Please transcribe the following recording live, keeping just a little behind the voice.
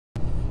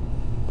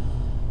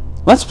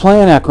Let's play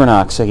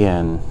Anachronox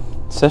again.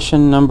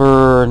 Session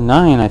number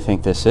 9, I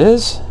think this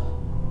is.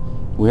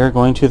 We are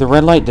going to the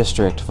red light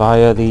district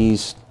via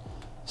these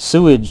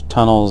sewage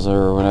tunnels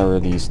or whatever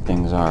these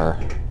things are.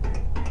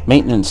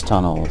 Maintenance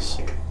tunnels.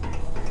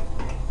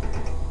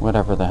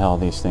 Whatever the hell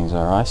these things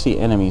are. I see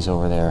enemies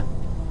over there.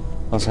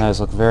 Those guys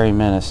look very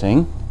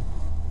menacing.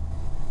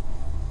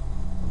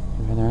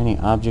 Are there any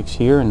objects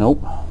here?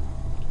 Nope.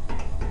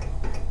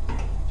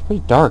 It's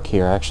pretty dark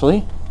here,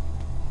 actually.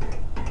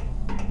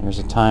 There's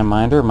a time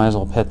minder. Might as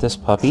well pet this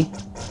puppy.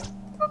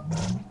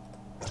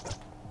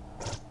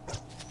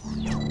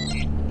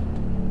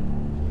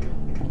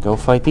 Go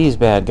fight these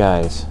bad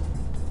guys.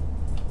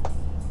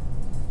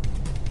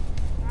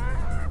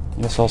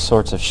 I guess all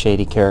sorts of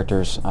shady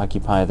characters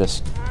occupy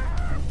this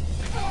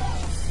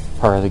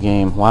part of the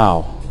game.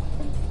 Wow.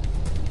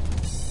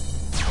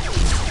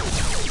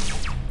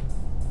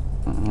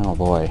 Oh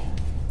boy.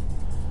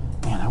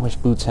 Man, I wish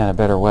Boots had a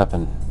better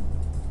weapon.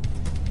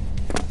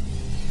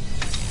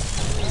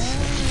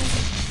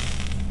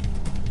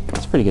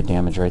 That's pretty good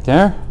damage right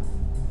there.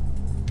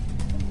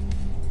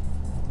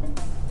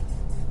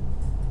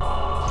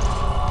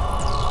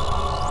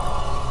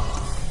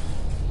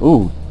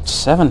 Ooh,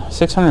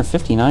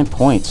 659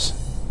 points.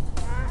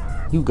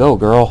 You go,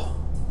 girl.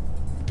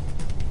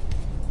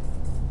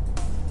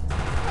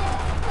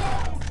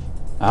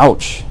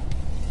 Ouch.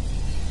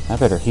 I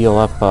better heal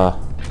up,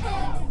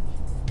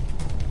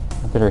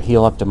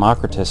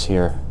 Democritus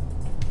here.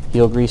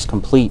 Heal grease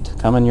complete.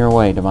 Coming your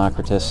way,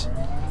 Democritus.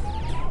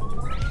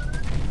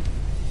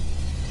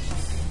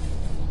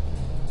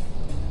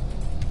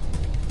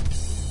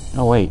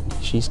 Oh wait,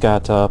 she's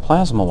got a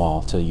plasma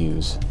wall to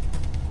use.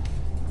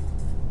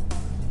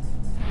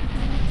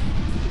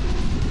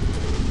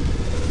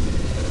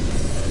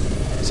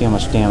 See how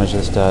much damage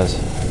this does.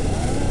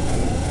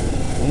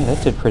 Yeah,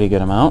 that did pretty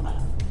good amount.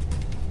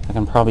 I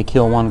can probably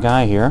kill one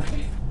guy here.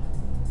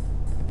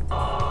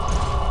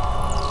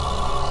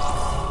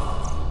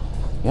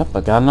 Yep,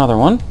 I got another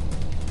one.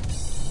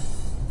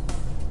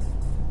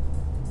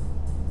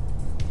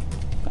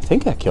 I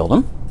think I killed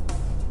him.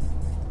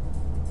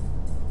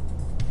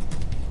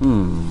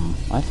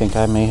 I think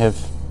I may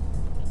have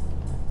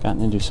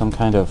gotten into some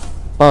kind of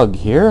bug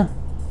here.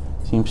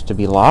 Seems to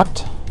be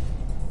locked.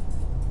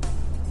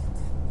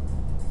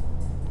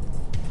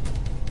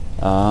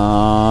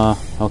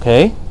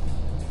 Okay.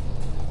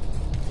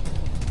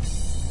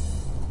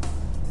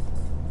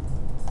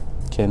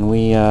 Can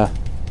we,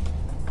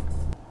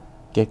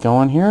 get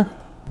going here?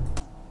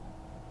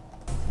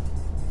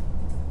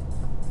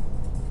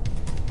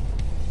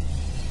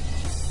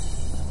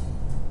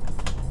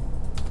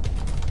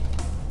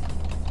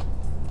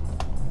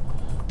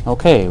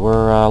 Okay,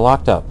 we're,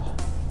 locked up.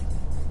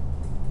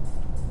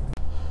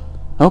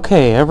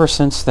 Okay, ever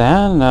since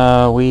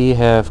then, we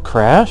have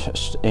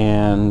crashed,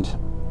 and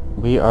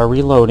we are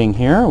reloading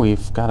here.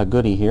 We've got a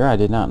goodie here I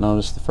did not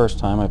notice the first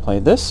time I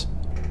played this.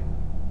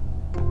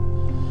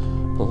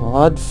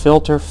 Blood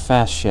filter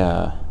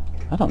fascia.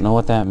 I don't know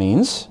what that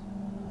means.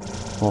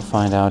 We'll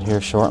find out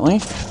here shortly.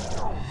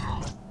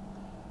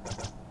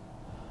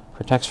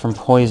 Protects from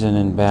poison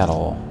in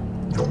battle.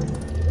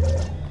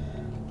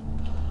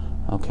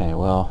 Okay,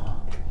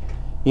 well,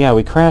 yeah,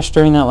 we crashed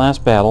during that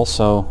last battle,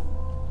 so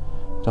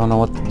don't know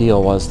what the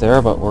deal was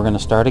there, but we're going to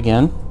start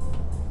again.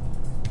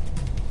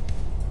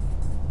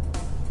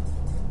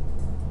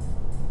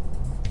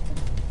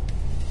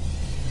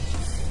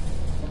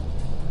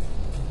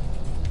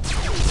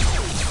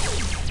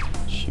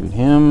 Shoot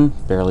him,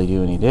 barely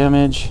do any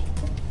damage.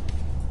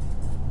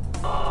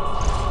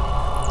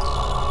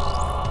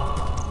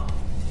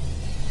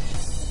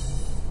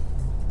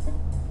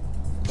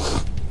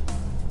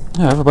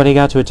 Oh, everybody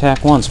got to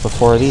attack once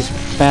before these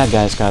bad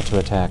guys got to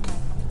attack.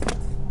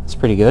 That's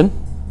pretty good.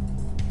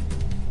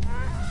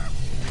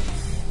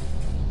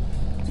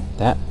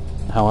 That,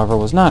 however,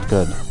 was not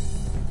good.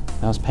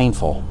 That was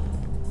painful.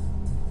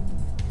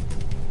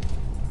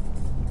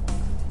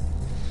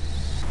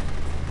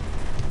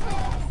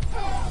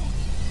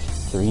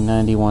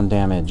 $391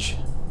 damage.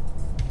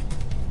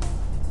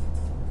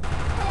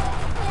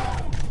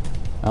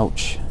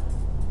 Ouch.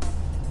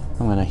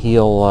 I'm gonna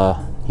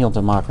heal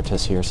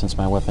Democritus here since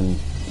my weapon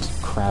is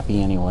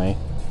crappy anyway.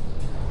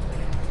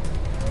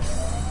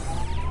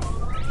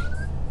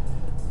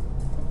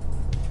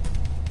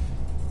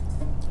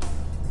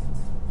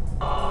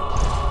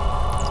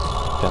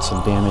 Got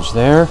some damage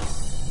there.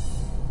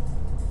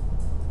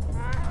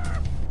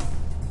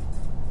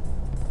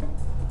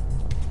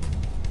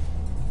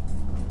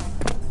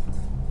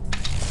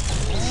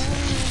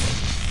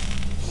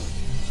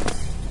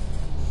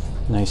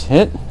 Nice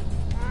hit.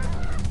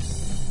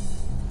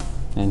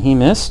 And he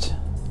missed.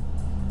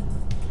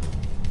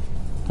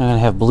 I'm going to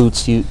have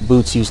Boots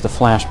use the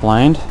flash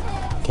blind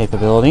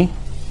capability.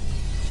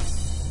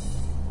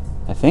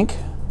 I think.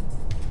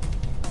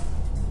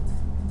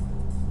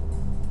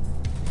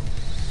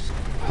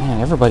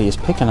 Man, everybody is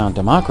picking on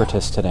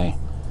Democritus today.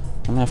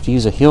 I'm going to have to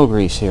use a heal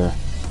grease here.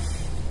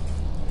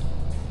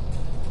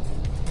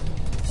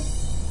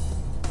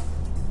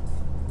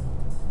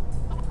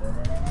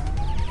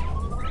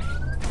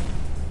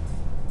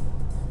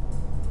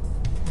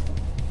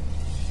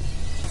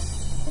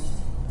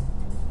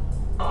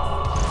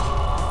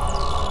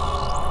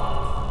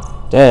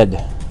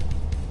 Dead.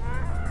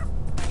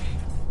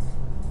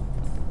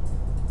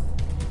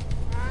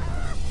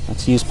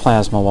 Let's use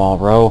plasma wall,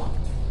 Ro.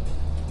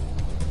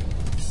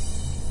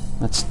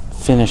 Let's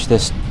finish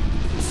this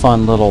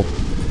fun little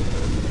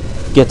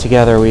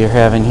get-together we are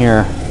having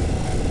here.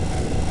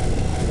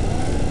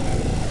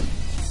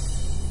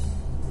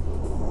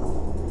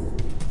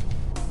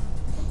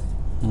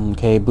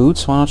 Okay,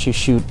 Boots, why don't you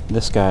shoot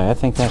this guy? I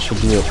think that should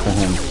do it for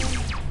him.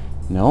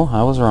 No,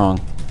 I was wrong.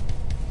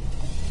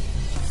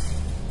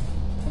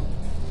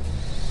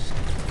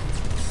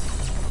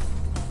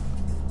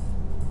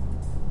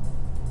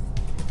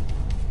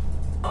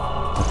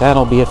 But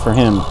that'll be it for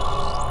him.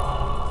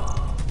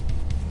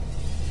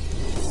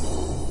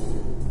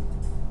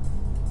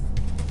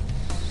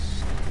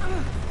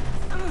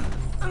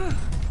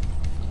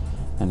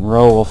 And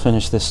Ro will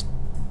finish this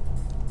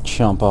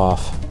chump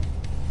off.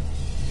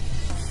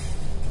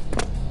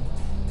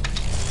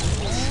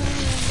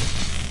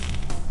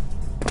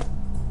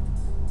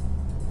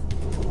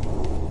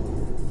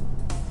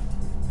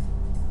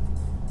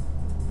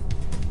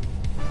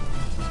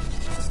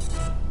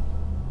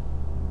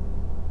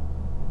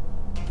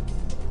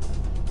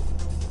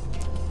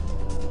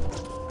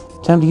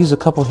 Time to use a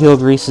couple heal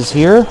greases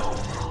here.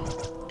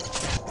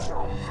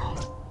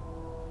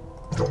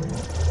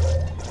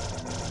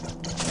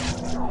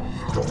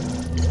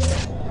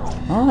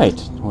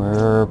 Alright,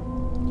 we're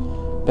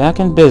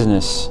back in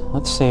business.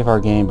 Let's save our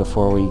game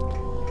before we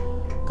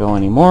go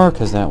anymore,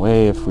 because that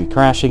way if we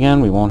crash again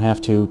we won't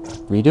have to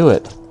redo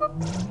it.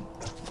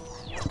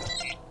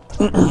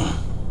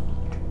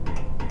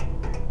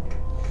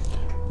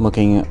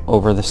 Looking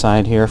over the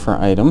side here for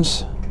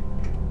items.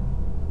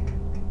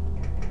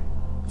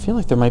 I feel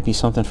like there might be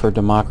something for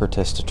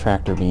Democritus to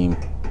tractor beam.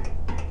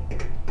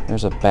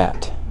 There's a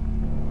bat.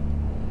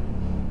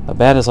 A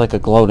bat is like a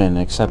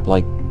Gloatin, except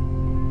like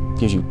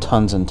gives you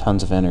tons and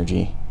tons of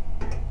energy.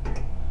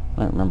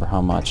 I don't remember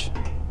how much.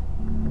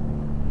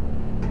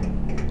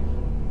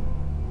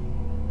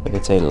 But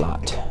it's a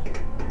lot.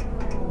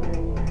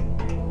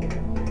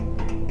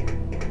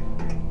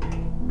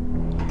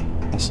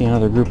 I see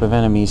another group of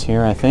enemies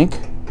here, I think.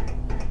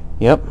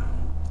 Yep.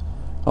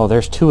 Oh,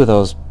 there's two of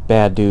those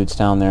bad dudes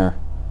down there.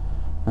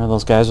 Remember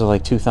those guys with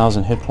like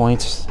 2,000 hit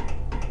points?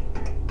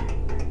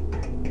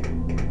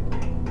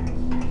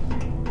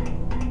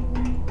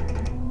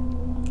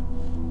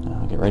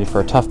 I'll get ready for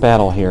a tough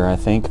battle here, I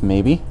think,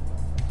 maybe.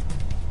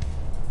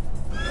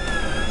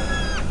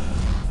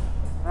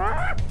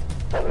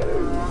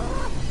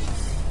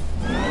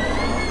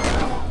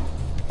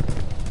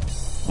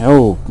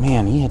 Oh,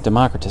 man, he hit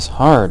Democritus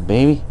hard,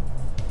 baby.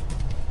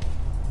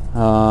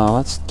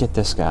 Let's get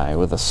this guy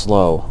with a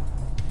slow.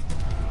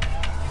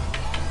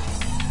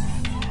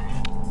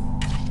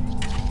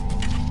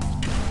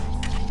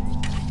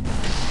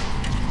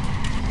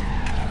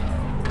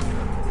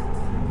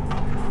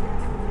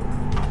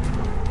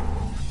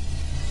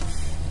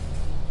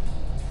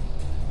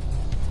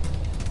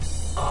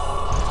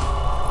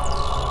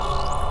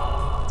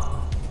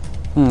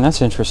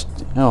 That's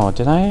interesting. Oh,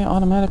 did I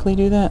automatically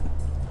do that?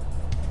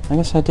 I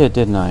guess I did,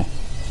 didn't I?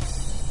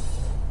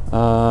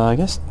 I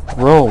guess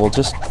Ro will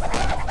just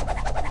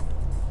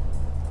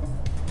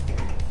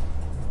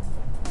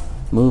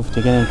move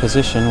to get in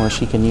position where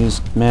she can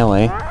use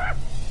melee.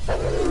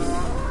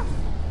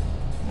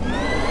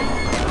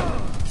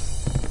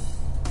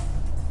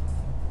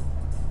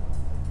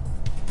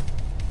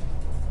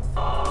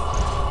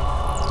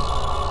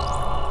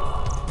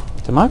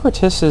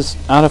 Democritus is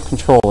out of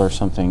control or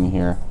something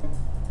here.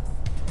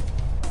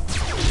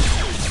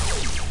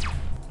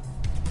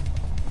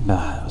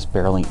 That was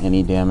barely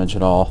any damage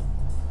at all.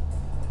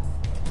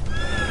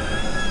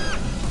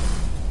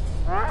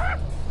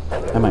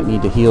 I might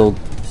need to heal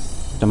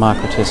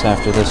Democritus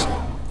after this.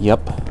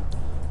 Yep.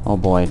 Oh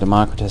boy,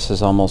 Democritus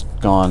is almost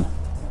gone.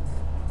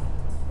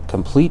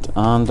 Complete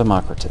on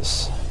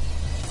Democritus.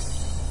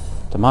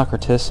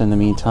 Democritus, in the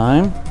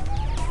meantime,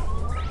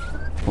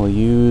 will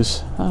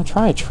use... I'll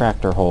try a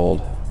tractor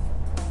hold.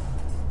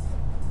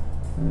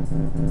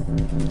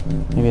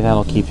 Maybe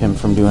that'll keep him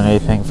from doing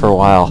anything for a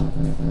while.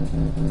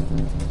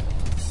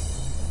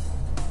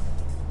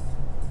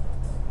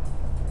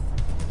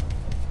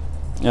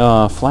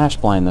 Flash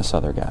blind this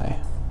other guy.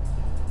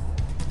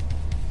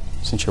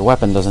 Since your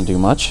weapon doesn't do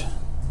much.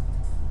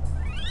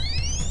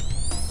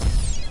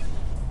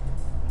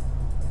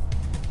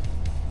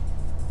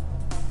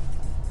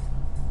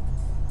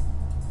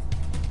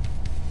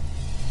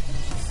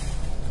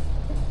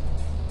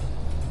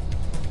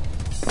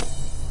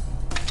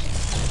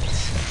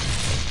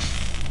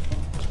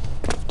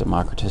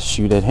 Democritus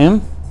shoot at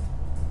him.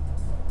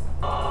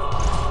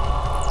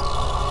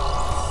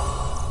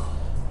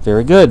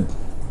 Very good.